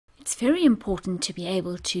It's very important to be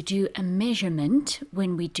able to do a measurement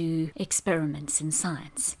when we do experiments in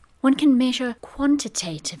science. One can measure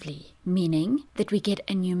quantitatively, meaning that we get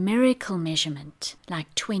a numerical measurement,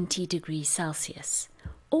 like 20 degrees Celsius.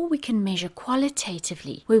 Or we can measure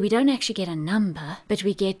qualitatively, where we don't actually get a number, but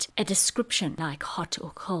we get a description, like hot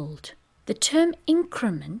or cold. The term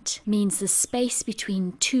increment means the space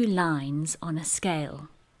between two lines on a scale.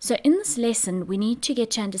 So in this lesson, we need to get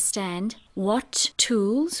to understand what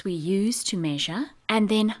tools we use to measure, and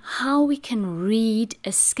then how we can read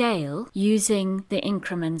a scale using the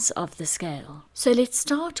increments of the scale. So let's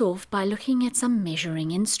start off by looking at some measuring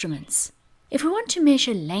instruments. If we want to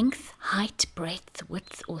measure length, height, breadth,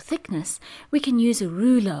 width, or thickness, we can use a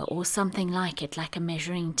ruler or something like it, like a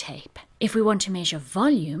measuring tape. If we want to measure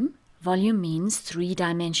volume means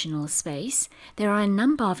three-dimensional space, there are a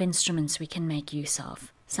number of instruments we can make use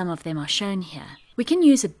of. Some of them are shown here. We can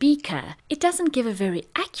use a beaker. It doesn't give a very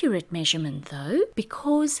accurate measurement though,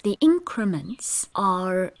 because the increments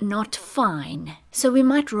are not fine. So we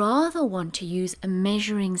might rather want to use a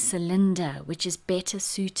measuring cylinder, which is better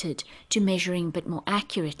suited to measuring a bit more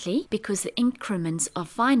accurately, because the increments are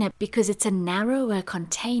finer, because it's a narrower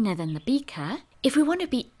container than the beaker. If we want to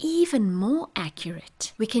be even more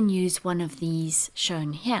accurate, we can use one of these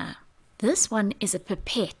shown here. This one is a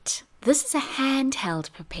pipette. This is a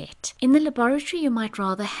handheld pipette. In the laboratory, you might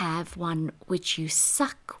rather have one which you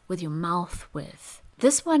suck with your mouth with.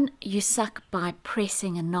 This one you suck by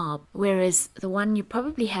pressing a knob, whereas the one you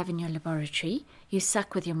probably have in your laboratory, you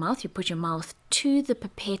suck with your mouth. You put your mouth to the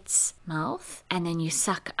pipette's mouth and then you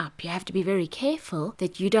suck up. You have to be very careful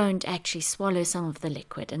that you don't actually swallow some of the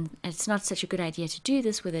liquid, and it's not such a good idea to do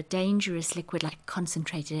this with a dangerous liquid like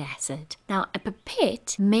concentrated acid. Now, a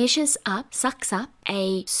pipette measures up, sucks up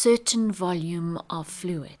a certain volume of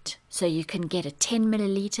fluid. So you can get a 10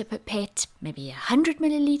 milliliter pipette, maybe a 100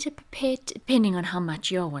 milliliter pipette, depending on how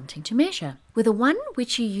much you're wanting to measure. With the one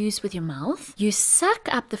which you use with your mouth, you suck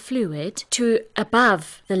up the fluid to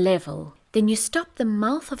above the level. Then you stop the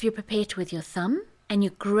mouth of your pipette with your thumb and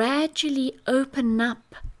you gradually open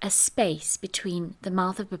up a space between the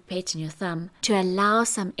mouth of the pipette and your thumb to allow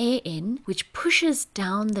some air in, which pushes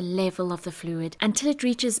down the level of the fluid until it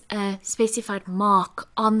reaches a specified mark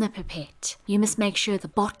on the pipette. You must make sure the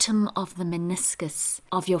bottom of the meniscus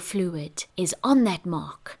of your fluid is on that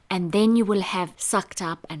mark, and then you will have sucked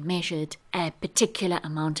up and measured a particular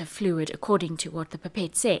amount of fluid according to what the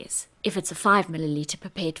pipette says. If it's a 5 milliliter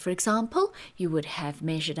pipette, for example, you would have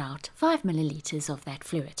measured out 5 milliliters of that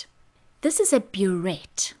fluid. This is a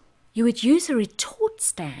burette. You would use a retort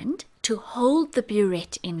stand to hold the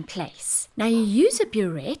burette in place. Now, you use a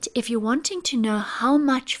burette if you're wanting to know how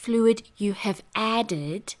much fluid you have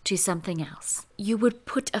added to something else. You would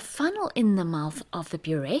put a funnel in the mouth of the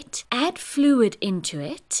burette, add fluid into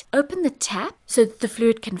it, open the tap so that the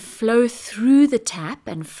fluid can flow through the tap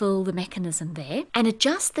and fill the mechanism there, and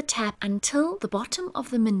adjust the tap until the bottom of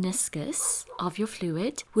the meniscus of your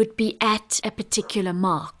fluid would be at a particular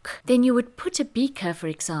mark. Then you would put a beaker, for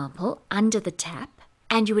example, under the tap,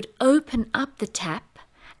 and you would open up the tap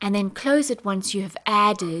and then close it once you have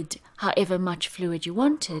added however much fluid you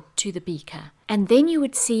wanted to the beaker. And then you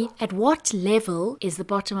would see at what level is the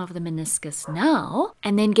bottom of the meniscus now,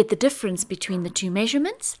 and then get the difference between the two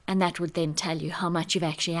measurements, and that would then tell you how much you've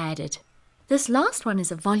actually added. This last one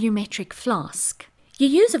is a volumetric flask. You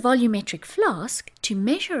use a volumetric flask to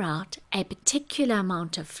measure out a particular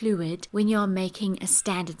amount of fluid when you are making a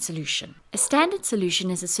standard solution. A standard solution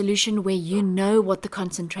is a solution where you know what the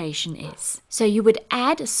concentration is. So you would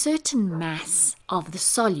add a certain mass of the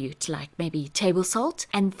solute, like maybe table salt,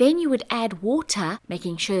 and then you would add water,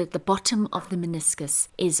 making sure that the bottom of the meniscus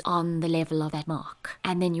is on the level of that mark.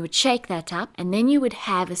 And then you would shake that up, and then you would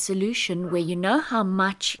have a solution where you know how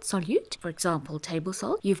much solute, for example, table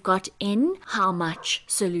salt, you've got in how much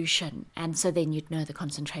solution, and so then you'd know the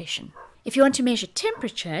concentration. If you want to measure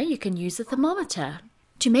temperature, you can use a thermometer.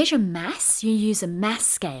 To measure mass, you use a mass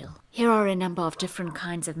scale. Here are a number of different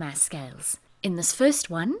kinds of mass scales. In this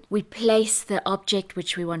first one, we place the object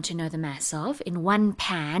which we want to know the mass of in one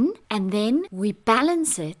pan, and then we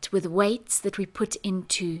balance it with weights that we put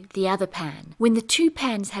into the other pan. When the two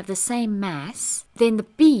pans have the same mass, then the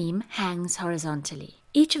beam hangs horizontally.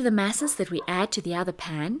 Each of the masses that we add to the other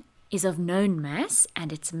pan is of known mass,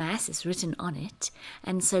 and its mass is written on it,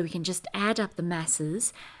 and so we can just add up the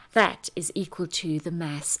masses. That is equal to the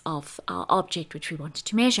mass of our object which we wanted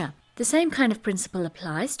to measure. The same kind of principle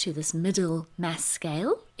applies to this middle mass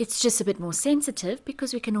scale. It's just a bit more sensitive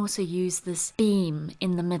because we can also use this beam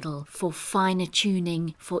in the middle for finer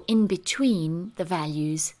tuning, for in between the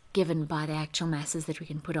values given by the actual masses that we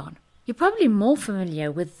can put on. You're probably more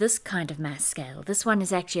familiar with this kind of mass scale. This one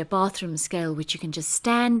is actually a bathroom scale which you can just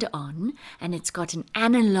stand on, and it's got an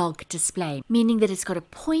analog display, meaning that it's got a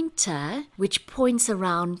pointer which points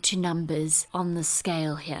around to numbers on the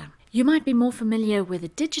scale here. You might be more familiar with a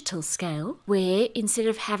digital scale, where instead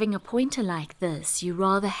of having a pointer like this, you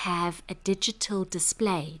rather have a digital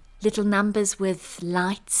display. Little numbers with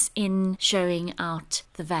lights in showing out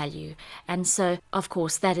the value. And so, of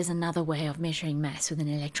course, that is another way of measuring mass with an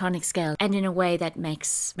electronic scale, and in a way that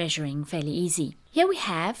makes measuring fairly easy. Here we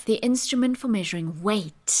have the instrument for measuring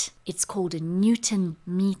weight. It's called a Newton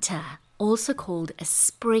meter, also called a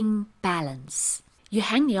spring balance. You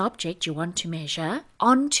hang the object you want to measure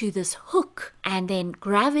onto this hook, and then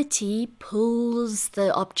gravity pulls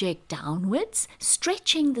the object downwards,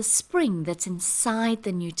 stretching the spring that's inside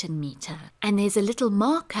the Newton meter. And there's a little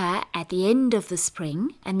marker at the end of the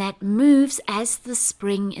spring, and that moves as the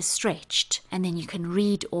spring is stretched. And then you can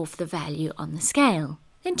read off the value on the scale.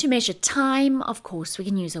 Then to measure time, of course, we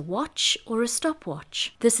can use a watch or a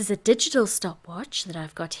stopwatch. This is a digital stopwatch that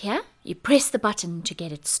I've got here. You press the button to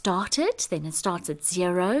get it started, then it starts at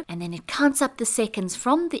 0, and then it counts up the seconds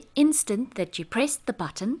from the instant that you pressed the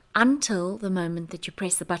button until the moment that you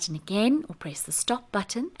press the button again or press the stop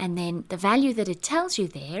button. And then the value that it tells you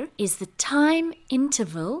there is the time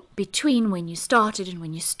interval between when you started and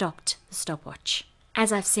when you stopped the stopwatch.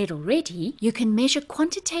 As I've said already, you can measure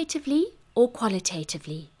quantitatively or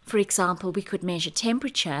qualitatively. For example, we could measure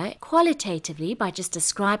temperature qualitatively by just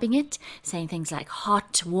describing it, saying things like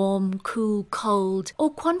hot, warm, cool, cold, or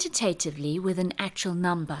quantitatively with an actual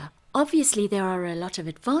number. Obviously, there are a lot of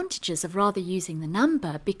advantages of rather using the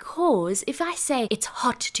number, because if I say it's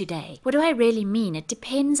hot today, what do I really mean? It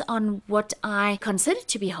depends on what I consider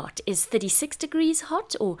to be hot. Is 36 degrees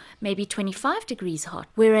hot, or maybe 25 degrees hot?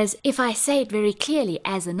 Whereas if I say it very clearly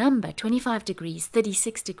as a number, 25 degrees,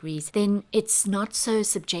 36 degrees, then it's not so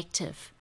subjective.